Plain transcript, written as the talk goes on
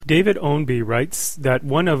David Ownby writes that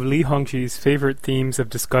one of Li Hongzhi's favorite themes of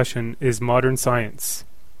discussion is modern science.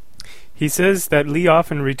 He says that Li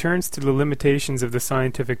often returns to the limitations of the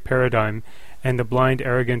scientific paradigm and the blind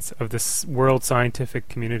arrogance of the world scientific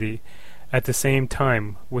community at the same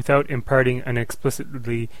time, without imparting an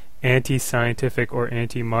explicitly anti-scientific or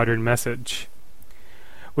anti-modern message.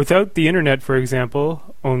 Without the internet, for example,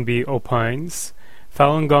 Ownby opines,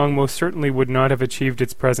 Falun Gong most certainly would not have achieved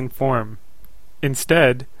its present form.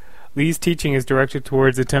 Instead, Li's teaching is directed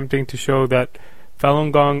towards attempting to show that Falun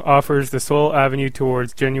Gong offers the sole avenue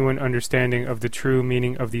towards genuine understanding of the true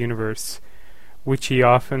meaning of the universe, which he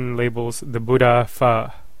often labels the Buddha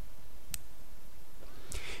Fa.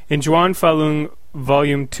 In Zhuan Falun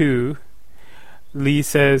Volume 2, Li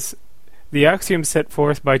says, "The axioms set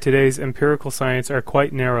forth by today's empirical science are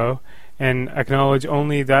quite narrow and acknowledge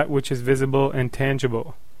only that which is visible and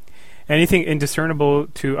tangible. Anything indiscernible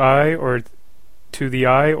to the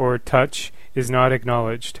eye or touch is not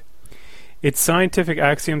acknowledged. Its scientific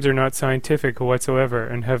axioms are not scientific whatsoever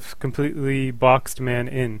and have completely boxed man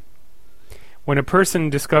in. When a person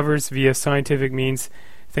discovers via scientific means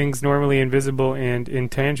things normally invisible and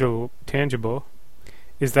intangible,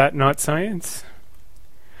 is that not science?"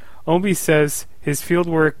 Ownby says his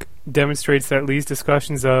fieldwork demonstrates that Li's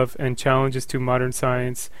discussions of and challenges to modern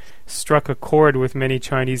science struck a chord with many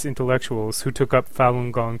Chinese intellectuals who took up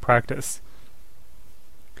Falun Gong practice.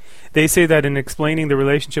 They say that in explaining the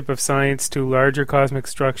relationship of science to larger cosmic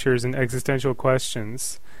structures and existential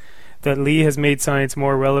questions, that Li has made science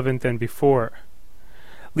more relevant than before.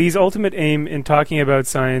 Li's ultimate aim in talking about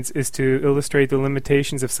science is to illustrate the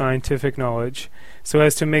limitations of scientific knowledge, so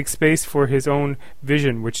as to make space for his own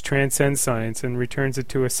vision which transcends science and returns it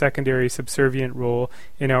to a secondary subservient role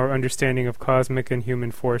in our understanding of cosmic and human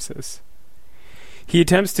forces. He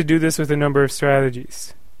attempts to do this with a number of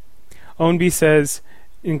strategies. Ownby says,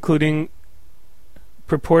 including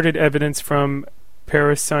purported evidence from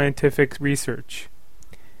Paris scientific research.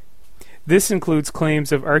 This includes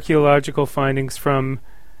claims of archaeological findings from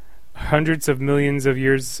hundreds of millions of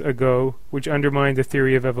years ago which undermine the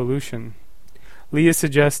theory of evolution. Li is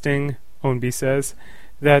suggesting, Ownby says,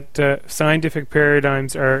 that scientific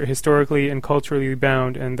paradigms are historically and culturally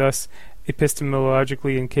bound and thus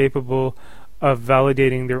epistemologically incapable of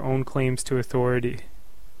validating their own claims to authority.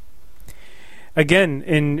 Again,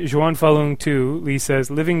 in Zhuan Falun 2, Li says,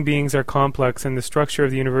 living beings are complex and the structure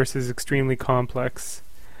of the universe is extremely complex.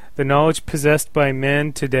 The knowledge possessed by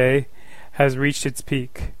man today has reached its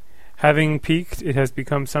peak. Having peaked, it has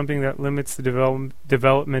become something that limits the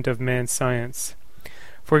development of man's science.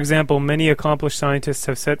 For example, many accomplished scientists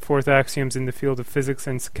have set forth axioms in the field of physics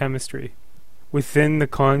and chemistry. Within the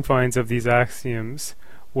confines of these axioms,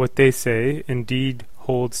 what they say indeed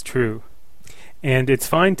holds true, and it's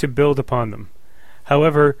fine to build upon them.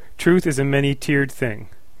 However, truth is a many-tiered thing.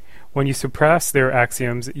 When you suppress their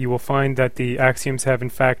axioms, you will find that the axioms have in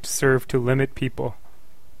fact served to limit people.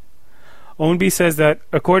 Ownby says that,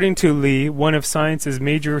 according to Li, one of science's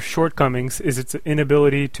major shortcomings is its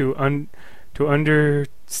inability to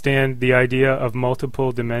understand the idea of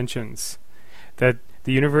multiple dimensions, that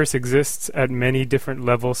the universe exists at many different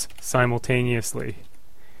levels simultaneously,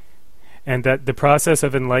 and that the process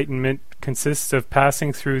of enlightenment consists of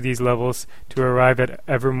passing through these levels to arrive at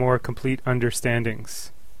ever more complete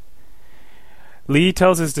understandings. Li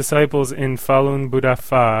tells his disciples in Falun Buddha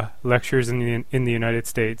Fa lectures in the United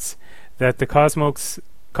States that the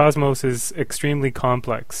cosmos is extremely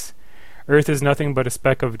complex. Earth is nothing but a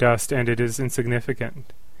speck of dust, and it is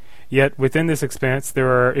insignificant. Yet within this expanse there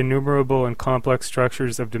are innumerable and complex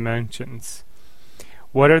structures of dimensions.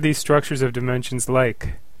 What are these structures of dimensions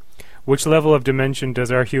like? Which level of dimension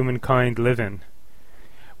does our humankind live in?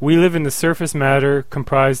 We live in the surface matter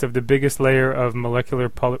comprised of the biggest layer of molecular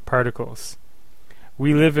particles.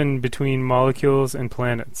 We live in between molecules and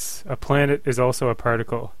planets. A planet is also a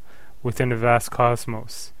particle within a vast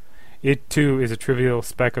cosmos. It too is a trivial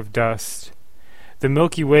speck of dust. The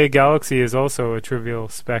Milky Way galaxy is also a trivial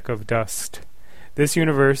speck of dust. This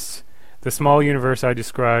universe, the small universe I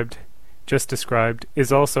just described,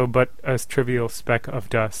 is also but a trivial speck of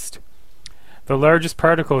dust. The largest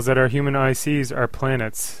particles that our human eye sees are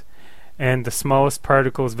planets, and the smallest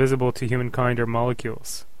particles visible to humankind are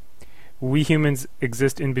molecules. We humans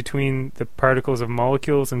exist in between the particles of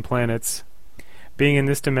molecules and planets. Being in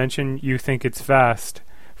this dimension, you think it's vast.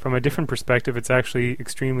 From a different perspective, it's actually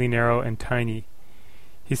extremely narrow and tiny.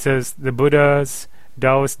 He says, the Buddhas,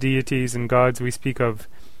 Taoist deities, and gods we speak of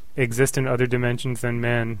exist in other dimensions than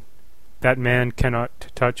man, that man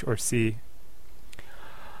cannot touch or see.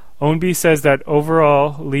 Ownby says that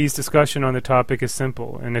overall, Li's discussion on the topic is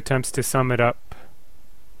simple and attempts to sum it up.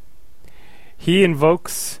 He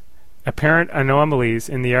invokes apparent anomalies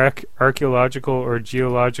in the archaeological or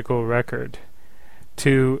geological record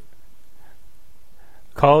to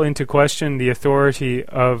call into question the authority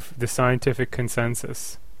of the scientific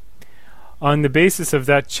consensus. On the basis of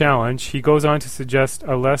that challenge, he goes on to suggest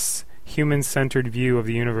a less human-centered view of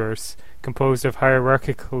the universe composed of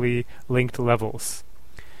hierarchically linked levels.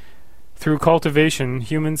 Through cultivation,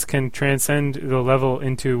 humans can transcend the level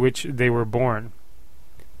into which they were born.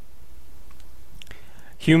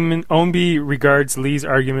 Ownby regards Lee's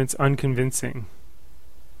arguments unconvincing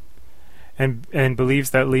and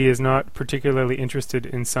believes that Lee is not particularly interested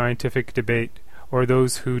in scientific debate or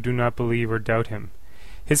those who do not believe or doubt him.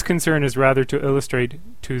 His concern is rather to illustrate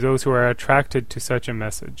to those who are attracted to such a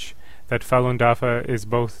message that Falun Dafa is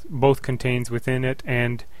both contains within it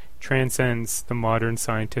and transcends the modern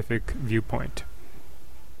scientific viewpoint.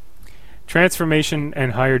 Transformation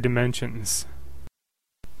and higher dimensions.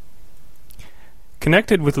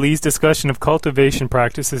 Connected with Lee's discussion of cultivation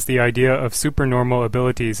practice is the idea of supernormal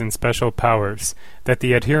abilities and special powers that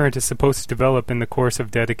the adherent is supposed to develop in the course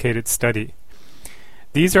of dedicated study.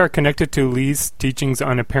 These are connected to Lee's teachings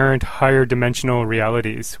on apparent higher dimensional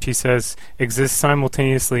realities, which he says exist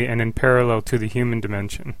simultaneously and in parallel to the human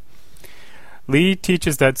dimension. Lee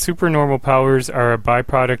teaches that supernormal powers are a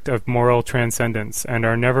byproduct of moral transcendence and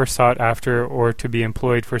are never sought after or to be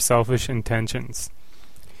employed for selfish intentions.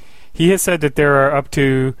 He has said that there are up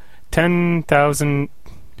to 10,000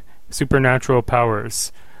 supernatural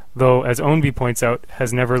powers, though, as Ownby points out,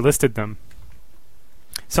 has never listed them.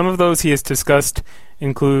 Some of those he has discussed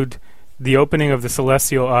include the opening of the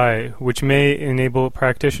celestial eye, which may enable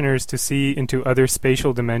practitioners to see into other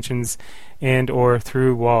spatial dimensions and or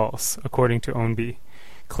through walls, according to Ownby,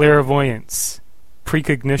 clairvoyance,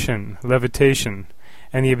 precognition, levitation,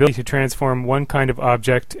 and the ability to transform one kind of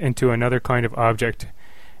object into another kind of object,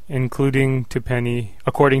 according to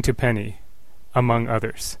Penny, among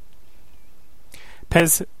others.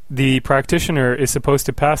 The practitioner is supposed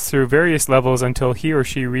to pass through various levels until he or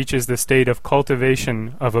she reaches the state of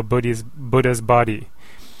cultivation of a Buddha's body,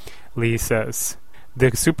 Lee says.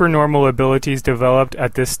 The supernormal abilities developed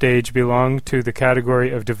at this stage belong to the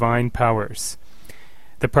category of divine powers.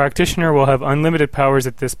 The practitioner will have unlimited powers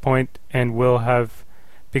at this point and will have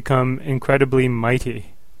become incredibly mighty.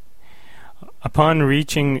 Upon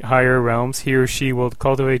reaching higher realms, he or she will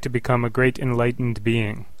cultivate to become a great enlightened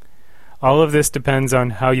being. All of this depends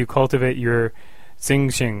on how you cultivate your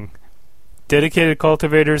xingxing. Dedicated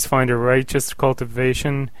cultivators find a righteous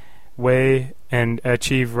cultivation way and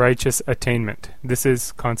achieve righteous attainment. This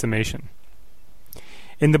is consummation.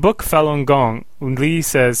 In the book Falun Gong, Lee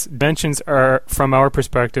says dimensions are, from our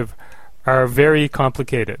perspective, are very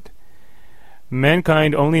complicated.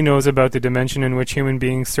 Mankind only knows about the dimension in which human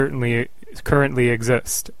beings currently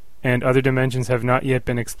exist, and other dimensions have not yet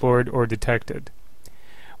been explored or detected.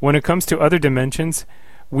 When it comes to other dimensions,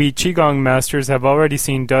 we Qigong masters have already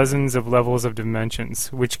seen dozens of levels of dimensions,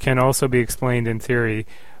 which can also be explained in theory,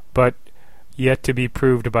 but yet to be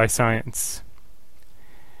proved by science.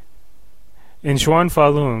 In Xuan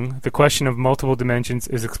Falun, the question of multiple dimensions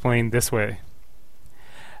is explained this way.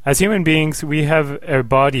 As human beings, we have a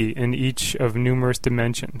body in each of numerous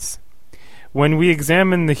dimensions. When we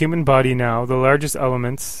examine the human body now, the largest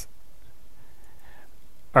elements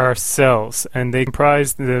are cells, and they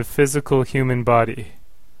comprise the physical human body.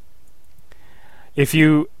 If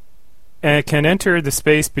you can enter the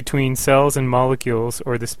space between cells and molecules,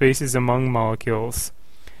 or the spaces among molecules,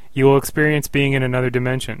 you will experience being in another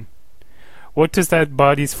dimension. What does that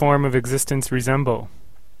body's form of existence resemble?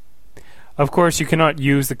 Of course, you cannot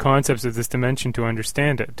use the concepts of this dimension to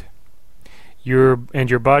understand it. Your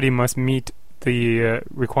body must meet the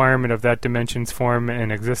requirement of that dimension's form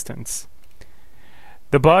and existence.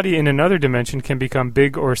 The body in another dimension can become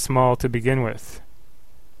big or small to begin with.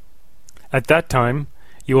 At that time,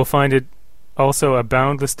 you will find it also a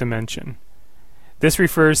boundless dimension. This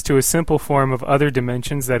refers to a simple form of other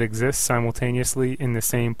dimensions that exist simultaneously in the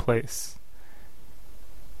same place.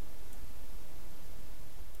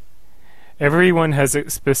 Everyone has a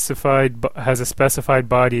specified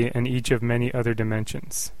body in each of many other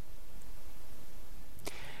dimensions.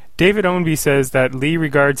 David Ownby says that Lee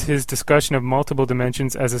regards his discussion of multiple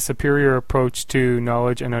dimensions as a superior approach to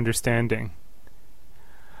knowledge and understanding.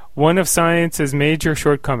 One of science's major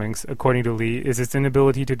shortcomings, according to Lee, is its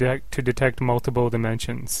inability to detect multiple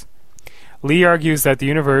dimensions. Lee argues that the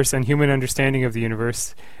universe and human understanding of the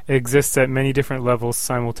universe exists at many different levels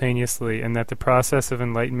simultaneously, and that the process of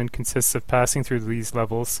enlightenment consists of passing through these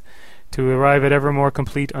levels to arrive at ever more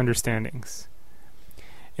complete understandings.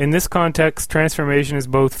 In this context, transformation is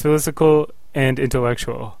both physical and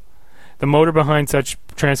intellectual. The motor behind such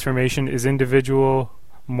transformation is individual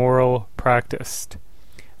moral practice,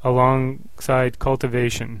 alongside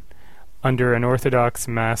cultivation, under an orthodox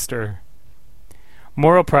master.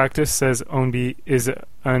 Moral practice, says Onbi, is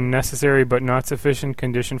a necessary but not sufficient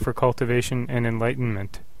condition for cultivation and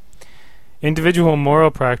enlightenment. Individual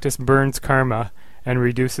moral practice burns karma and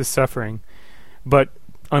reduces suffering, but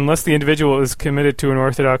unless the individual is committed to an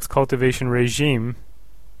orthodox cultivation regime,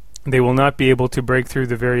 they will not be able to break through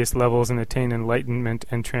the various levels and attain enlightenment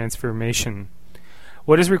and transformation.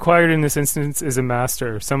 What is required in this instance is a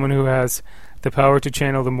master, someone who has the power to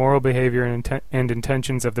channel the moral behavior and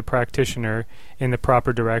intentions of the practitioner in the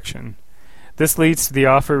proper direction. This leads to the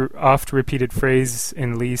oft-repeated phrase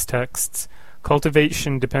in Lee's texts,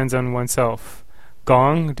 cultivation depends on oneself.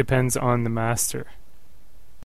 Gong depends on the master.